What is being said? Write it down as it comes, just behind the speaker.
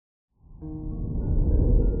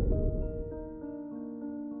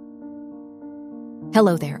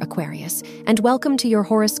Hello there, Aquarius, and welcome to your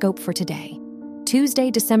horoscope for today, Tuesday,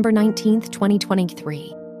 December 19th,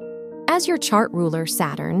 2023. As your chart ruler,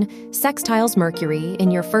 Saturn, sextiles Mercury in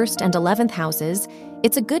your 1st and 11th houses,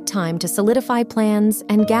 it's a good time to solidify plans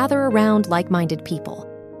and gather around like-minded people.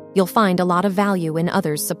 You'll find a lot of value in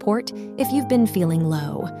others' support if you've been feeling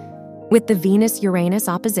low. With the Venus-Uranus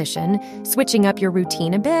opposition, switching up your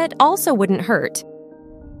routine a bit also wouldn't hurt.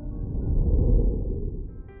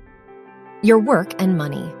 Your work and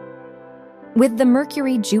money. With the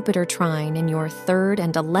Mercury-Jupiter trine in your 3rd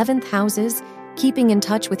and 11th houses, keeping in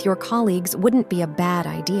touch with your colleagues wouldn't be a bad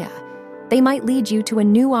idea. They might lead you to a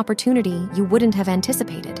new opportunity you wouldn't have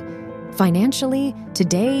anticipated. Financially,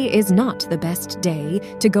 today is not the best day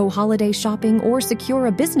to go holiday shopping or secure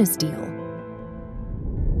a business deal.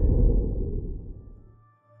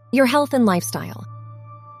 Your health and lifestyle.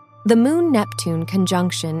 The Moon-Neptune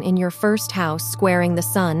conjunction in your 1st house squaring the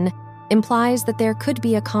Sun implies that there could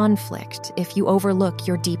be a conflict if you overlook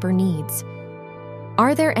your deeper needs.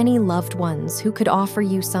 Are there any loved ones who could offer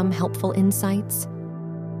you some helpful insights?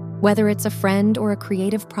 Whether it's a friend or a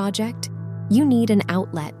creative project, you need an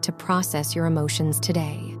outlet to process your emotions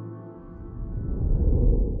today.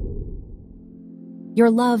 Your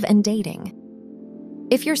love and dating.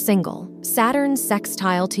 If you're single, Saturn's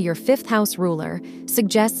sextile to your 5th house ruler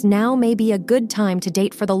suggests now may be a good time to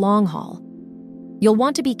date for the long haul. You'll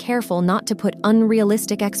want to be careful not to put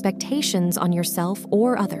unrealistic expectations on yourself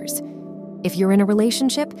or others. If you're in a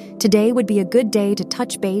relationship, today would be a good day to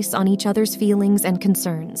touch base on each other's feelings and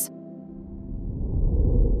concerns.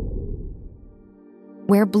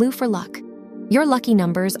 Wear blue for luck. Your lucky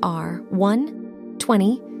numbers are 1,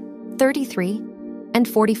 20, 33, and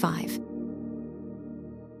 45.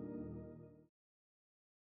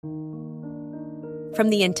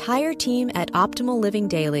 From the entire team at Optimal Living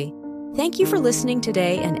Daily, thank you for listening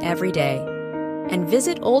today and every day. And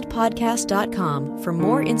visit oldpodcast.com for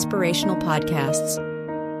more inspirational podcasts.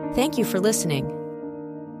 Thank you for listening.